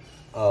desert,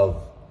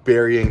 of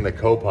burying the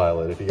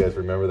co-pilot. If you guys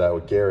remember that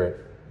with Garrett.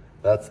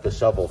 That's the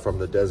shovel from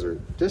the desert.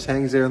 Just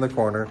hangs there in the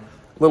corner.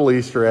 Little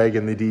Easter egg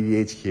in the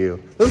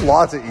DDHQ. There's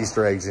lots of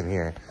Easter eggs in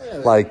here. Yeah,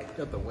 like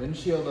got the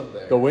windshield up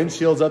there. the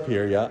windshield's up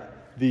here, yeah.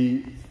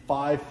 The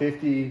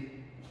 550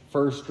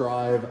 first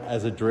drive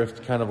as a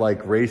drift, kind of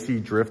like racy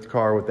drift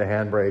car with the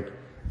handbrake,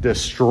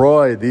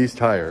 destroyed these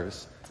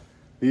tires.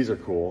 These are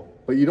cool,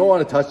 but you don't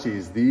want to touch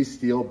these. These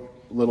steel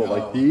little,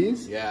 like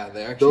these. Yeah,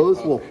 they actually Those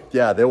poke. will,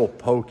 yeah, they will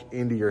poke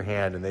into your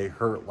hand and they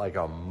hurt like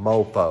a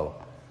mofo.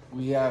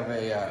 We have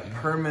a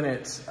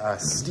permanent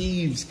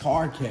Steve's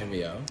car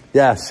cameo.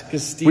 Yes,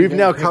 'Cause Steve we've didn't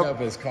now pick up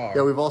his car.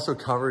 Yeah, we've also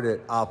covered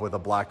it up with a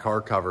black car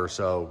cover,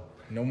 so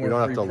No we more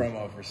don't free have to.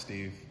 promo for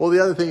Steve. Well,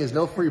 the other thing is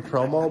no free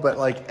promo, but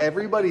like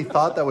everybody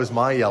thought that was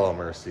my yellow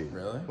Mercy.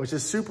 Really? Which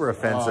is super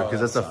offensive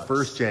because it's a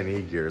first gen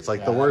E-Gear. It's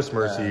like the Yeah, worst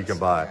Mercy you can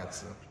buy.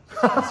 that's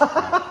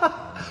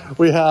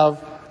We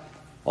have,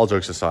 all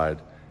jokes aside,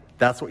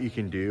 that's what you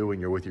can do when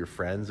you're with your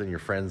friends and your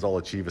friends all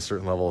achieve a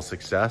certain level of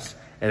success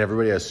and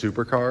everybody has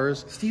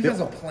supercars. Steve has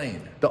a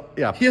plane.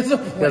 Yeah, He has a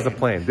plane. He has a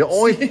plane. The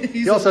only He's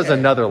he also has okay.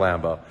 another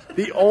Lambo.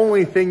 The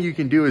only thing you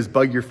can do is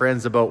bug your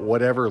friends about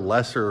whatever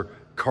lesser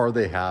car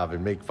they have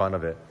and make fun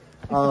of it.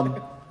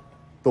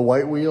 The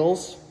white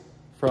wheels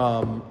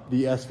from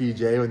the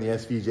SVJ when the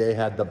SVJ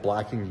had the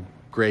black and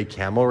gray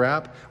camo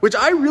wrap, which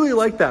I really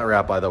like that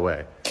wrap, by the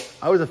way.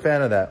 I was a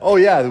fan of that. Oh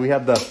yeah, we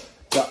have the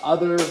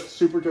other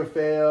Super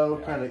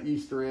Trofeo kind of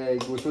Easter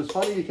egg, which was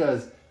funny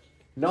because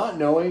not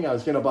knowing I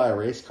was going to buy a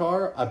race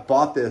car, I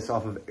bought this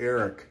off of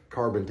Eric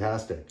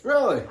Carbontastic.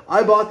 Really?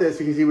 I bought this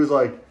because he was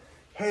like,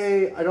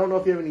 hey, I don't know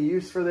if you have any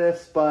use for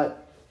this,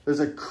 but there's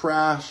a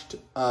crashed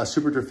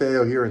Super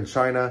Trofeo here in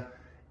China,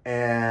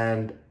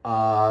 and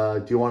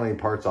do you want any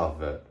parts off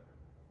of it?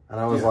 And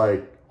I was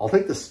like, I'll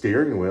take the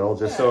steering wheel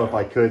just so if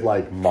I could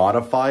like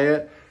modify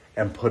it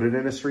and put it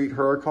in a street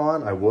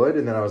Huracan, I would.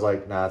 And then I was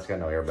like, nah, it's got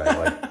no airbag.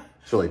 Like,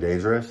 it's really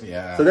dangerous.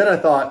 Yeah. So then I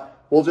thought,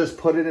 we'll just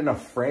put it in a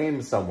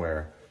frame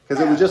somewhere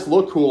because it would just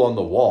look cool on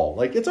the wall.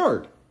 Like, it's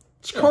art.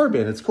 It's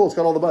carbon. It's cool. It's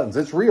got all the buttons.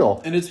 It's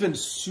real. And it's been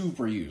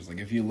super used. Like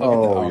if you look at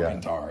the Oh, yeah.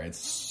 Alcantara, it's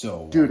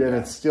so Dude, and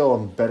it's still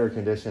in better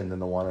condition than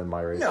the one in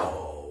my race.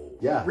 no.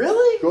 Yeah.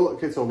 Really? Go,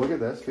 okay, so look at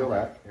this. Feel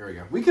that. Here we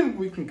go.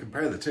 We can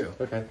compare the two.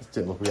 Okay, let's do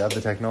it. Look, we have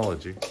the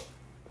technology.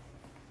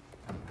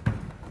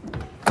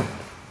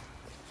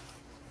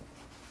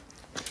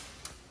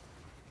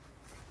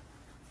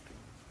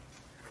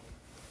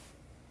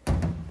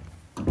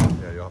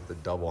 Yeah, you'll have to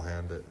double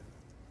hand it.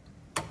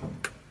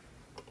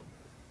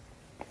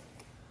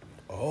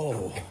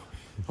 Oh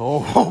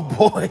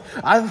boy.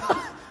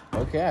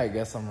 Okay, I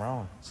guess I'm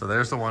wrong. So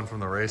there's the one from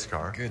the race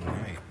car. Good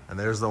night. And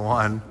there's the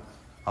one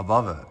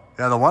above it.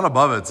 Yeah, the one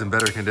above it's in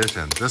better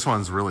condition. This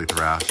one's really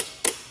thrashed.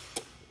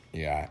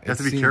 Yeah. You have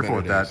to be careful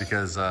with that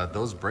because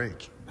those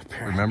break.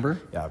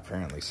 Remember? Yeah,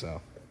 apparently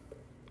so.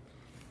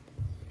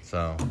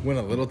 So. Went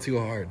a little too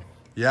hard.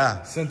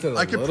 Yeah. Sent it a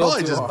I could little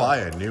probably too just hard. buy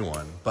a new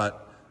one,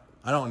 but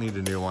I don't need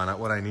a new one.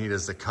 What I need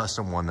is the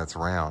custom one that's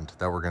round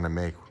that we're going to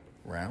make.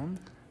 Round?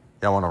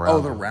 Yeah, I want a round.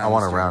 Oh, the round. I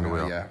want a round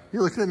wheel. Yeah.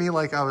 You're looking at me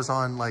like I was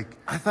on like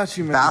I thought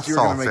you meant bath that you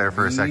were gonna salts there make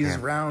for a these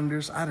second.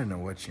 rounders. I don't know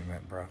what you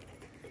meant, bro.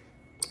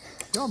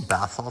 You on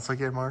bath salts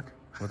again, Mark?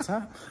 What's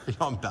that? You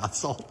on bath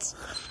salts?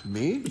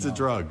 Me? It's a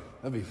drug.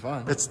 That'd be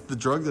fun. It's the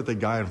drug that the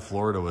guy in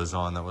Florida was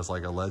on that was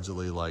like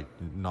allegedly like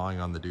gnawing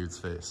on the dude's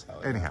face. Oh,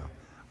 yeah. Anyhow,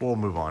 we'll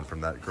move on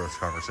from that gross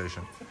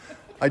conversation.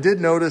 I did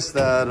notice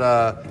that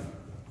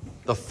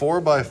the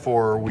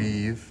 4x4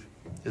 weave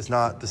is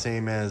not the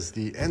same as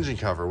the engine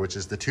cover, which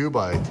is the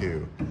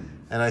 2x2.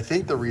 And I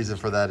think the reason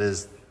for that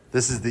is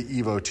this is the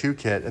Evo 2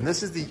 kit, and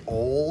this is the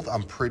old,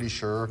 I'm pretty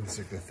sure. This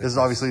is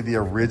obviously the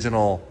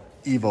original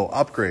Evo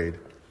upgrade.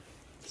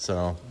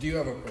 So. Do you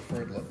have a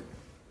preferred look?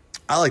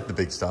 I like the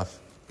big stuff.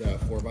 The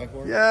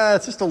 4x4? Yeah,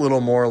 it's just a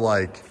little more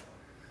like,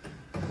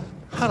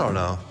 I don't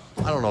know.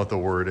 I don't know what the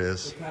word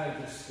is. It kind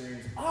of just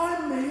screams,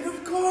 I'm made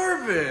of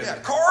carbon! Yeah,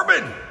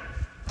 carbon!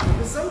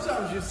 Because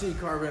sometimes you see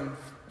carbon,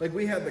 like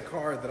we had the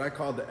car that I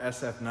called the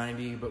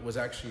SF90, but was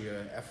actually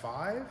a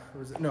F5?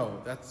 Was it?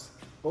 No, that's,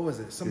 what was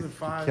it? Something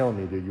 5? Killing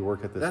me, dude. You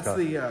work at this That's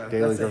Daily that's the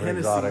Driven Hennessy.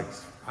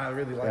 Exotics. I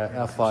really like Yeah,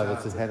 Hennessy. F5, Shout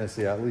it's out a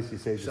Hennessy. At least you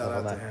saved Shout yourself on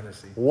out to that.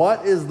 Hennessy.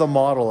 What is the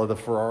model of the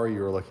Ferrari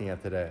you were looking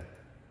at today?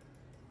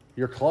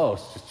 You're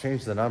close. Just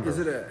change the number. Is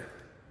it a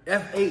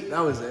F8?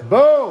 That was it.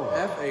 Boom!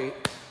 F8.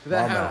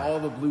 That My had man. all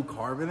the blue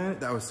carbon in it.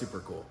 That was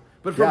super cool.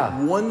 But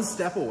from one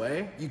step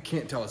away, you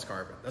can't tell it's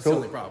carbon. That's the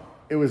only problem.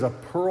 It was a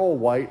pearl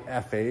white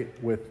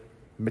F8 with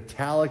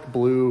metallic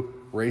blue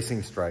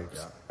racing stripes.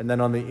 Yeah. And then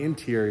on the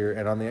interior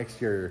and on the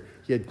exterior,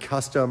 he had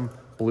custom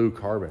blue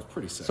carbon.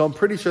 Pretty sick. So I'm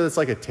pretty sure that's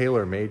like a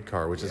tailor-made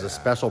car, which is a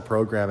special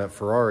program at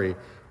Ferrari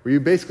where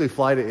you basically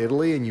fly to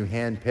Italy and you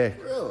hand pick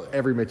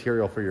every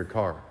material for your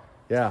car.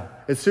 Yeah,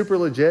 it's super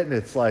legit, and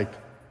it's like,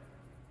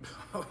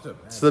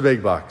 it's the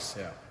big bucks.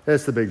 Yeah.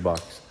 It's the big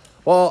bucks.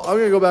 Well, I'm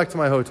gonna go back to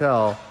my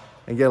hotel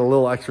and get a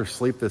little extra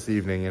sleep this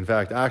evening. In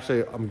fact,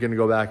 actually, I'm gonna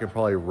go back and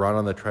probably run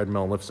on the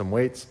treadmill and lift some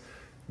weights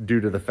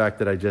due to the fact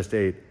that I just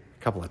ate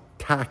a couple of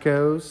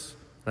tacos,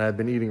 and I've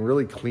been eating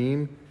really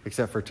clean,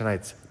 except for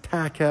tonight's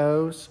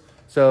tacos.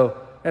 So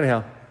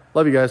anyhow,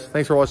 love you guys.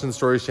 Thanks for watching the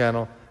Stories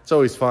channel. It's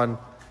always fun,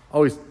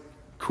 always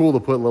cool to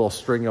put a little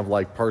string of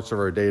like parts of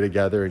our day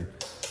together, and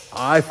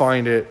I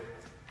find it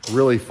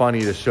really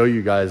funny to show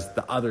you guys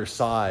the other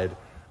side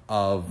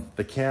of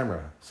the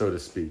camera, so to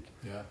speak.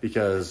 Yeah.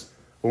 Because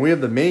when we have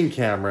the main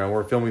camera and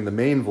we're filming the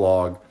main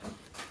vlog,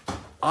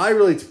 I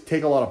really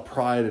take a lot of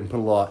pride and put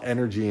a lot of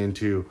energy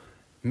into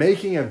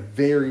making a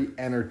very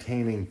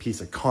entertaining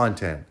piece of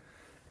content.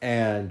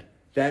 And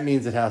that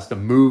means it has to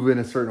move in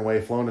a certain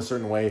way, flow in a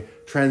certain way,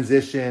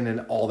 transition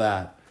and all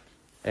that.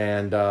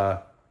 And,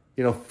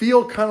 you know,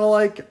 feel kind of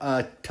like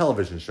a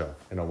television show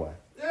in a way.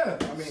 Yeah,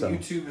 I mean,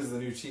 YouTube is the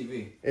new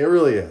TV. It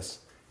really is.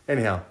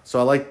 Anyhow, so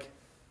I like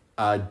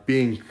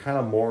being kind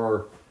of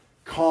more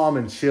calm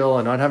and chill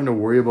and not having to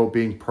worry about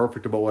being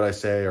perfect about what I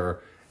say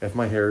or if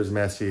my hair is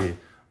messy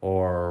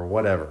or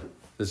whatever.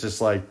 It's just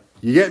like,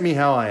 you get me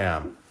how I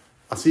am.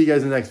 I'll see you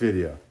guys in the next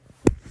video.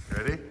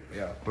 Ready?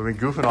 Yeah. We've been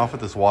goofing off with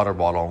this water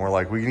bottle and we're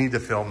like, we need to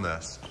film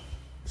this.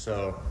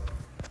 So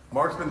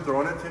Mark's been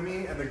throwing it to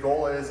me and the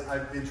goal is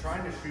I've been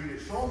trying to shoot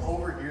it. Show him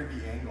over here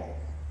the angle.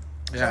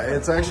 Yeah,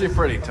 it's actually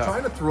pretty tough.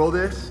 I'm trying to throw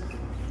this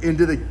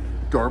into the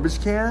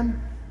garbage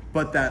can,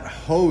 but that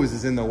hose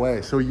is in the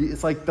way. So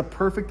it's like the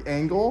perfect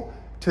angle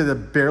to the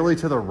barely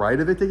to the right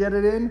of it to get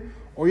it in,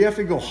 or you have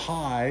to go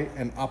high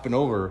and up and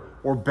over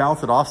or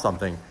bounce it off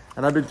something.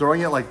 And I've been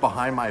throwing it like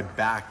behind my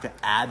back to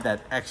add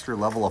that extra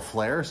level of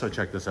flair. So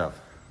check this out.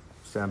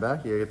 Stand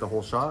back, you get the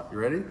whole shot. You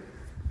ready?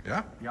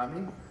 Yeah. You got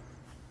me?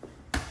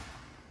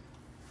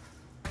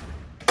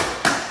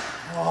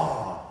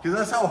 Oh, because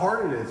that's how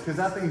hard it is, because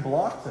that thing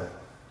blocks it.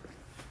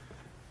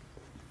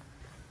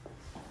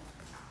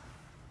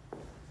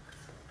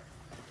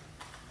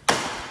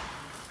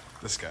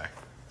 This guy.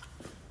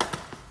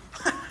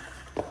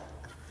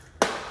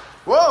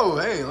 Whoa,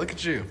 hey, look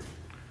at you.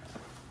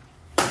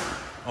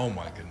 Oh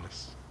my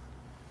goodness.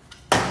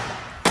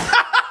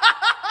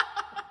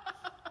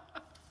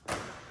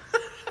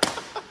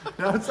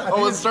 No,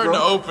 it's starting to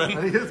open.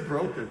 I think it's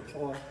broken.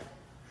 Hold on.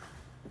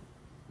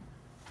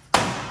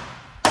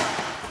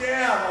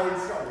 Damn, oh,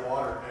 it's got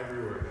water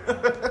everywhere now.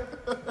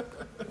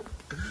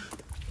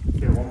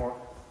 Okay, one more.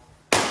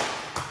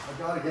 I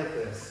gotta get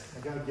this. I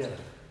gotta get it.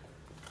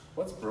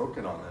 What's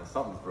broken on this?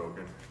 Something's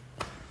broken.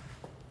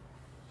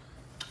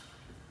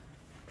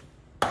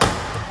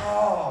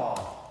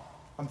 Oh,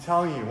 I'm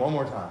telling you, one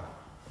more time.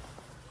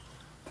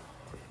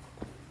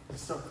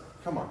 So,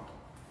 come on.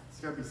 It's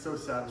gotta be so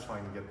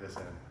satisfying to get this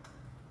in.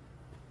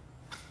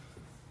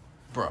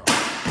 Bro.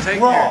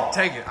 Bro.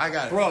 Take it. I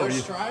got it. Bro,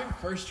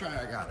 First try,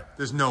 I got it.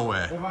 There's no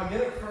way. If I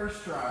get it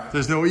first try.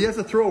 There's no way. You have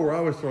to throw where I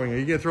was throwing it.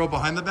 You gonna throw it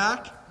behind the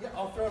back? Yeah,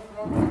 I'll throw it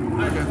from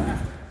over. Okay.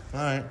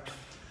 All right.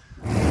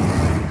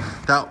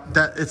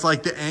 That it's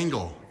like the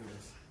angle.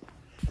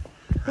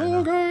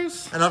 Hello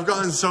guys. And I've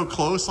gotten so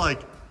close,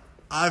 like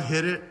I've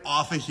hit it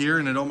off of here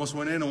and it almost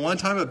went in. And one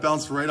time it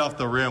bounced right off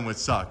the rim, which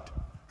sucked.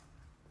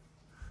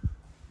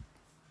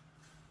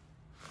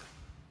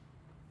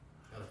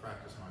 Gotta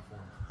practice my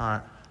form. All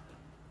right.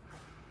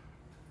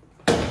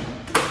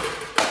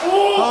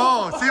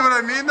 Oh, see what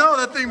I mean though?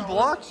 That thing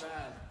blocks.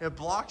 It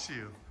blocks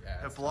you.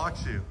 Yeah, It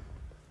blocks you.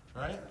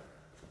 Right?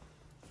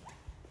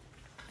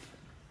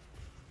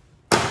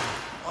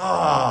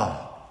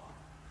 Oh.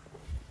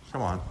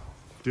 Come on.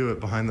 Do it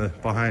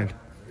behind.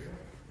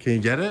 Can you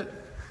get it?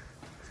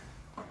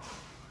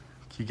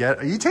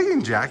 Are you taking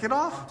your jacket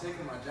off? I'm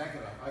taking my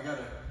jacket off. I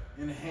gotta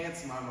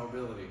enhance my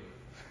mobility.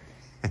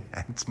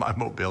 It's my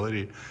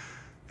mobility.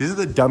 These are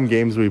the dumb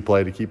games we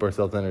play to keep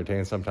ourselves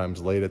entertained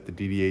sometimes late at the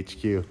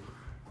DDHQ.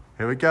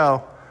 Here we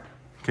go.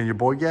 Can your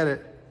boy get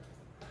it?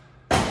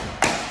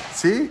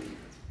 See?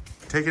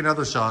 Take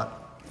another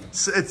shot.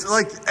 It's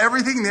like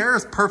everything there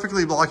is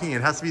perfectly blocking.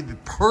 It has to be the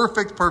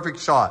perfect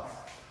shot.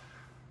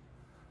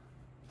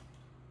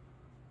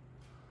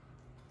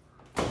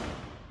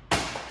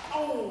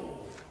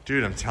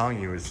 Dude, I'm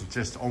telling you, it's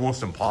just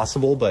almost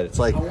impossible, but it's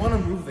like, I want to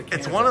move the camera.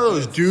 it's one of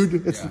those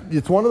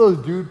it's one of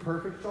those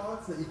perfect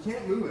shots that you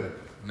can't move it.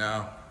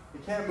 No.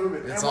 You can't move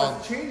it. It's and all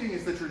what's changing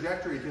is the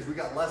trajectory because we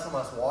got less and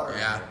less water.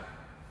 Yeah.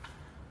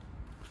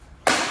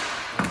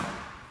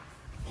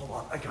 Hold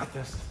on, I got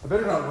this. I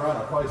better not run.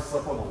 I'll probably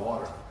slip on the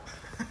water.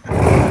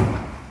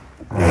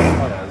 Oh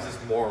yeah, there's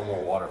just more and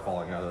more water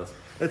falling out of this.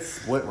 It's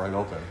split right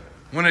open.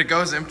 When it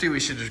goes empty, we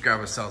should just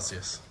grab a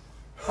Celsius.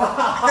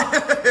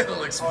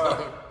 It'll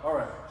explode. All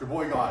right. Your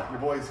boy got it. Your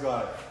boy's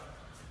got it.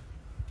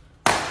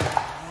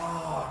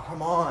 Oh,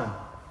 come on.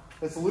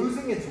 It's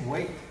losing its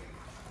weight.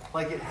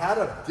 Like it had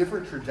a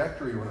different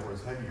trajectory when it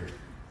was heavier.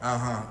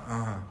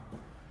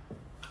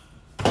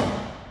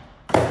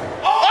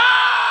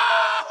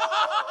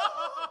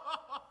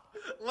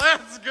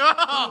 Let's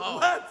go!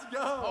 Let's go.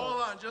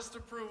 Hold on, just to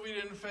prove we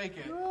didn't fake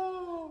it.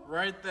 No.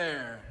 Right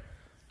there.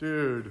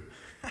 Dude.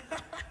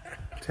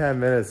 10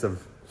 minutes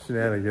of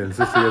shenanigans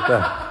just to get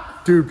that.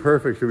 Dude,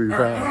 perfect should be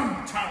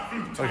found.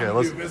 Okay,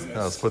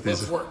 let's put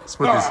these. Let's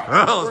put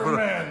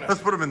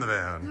them in the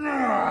van.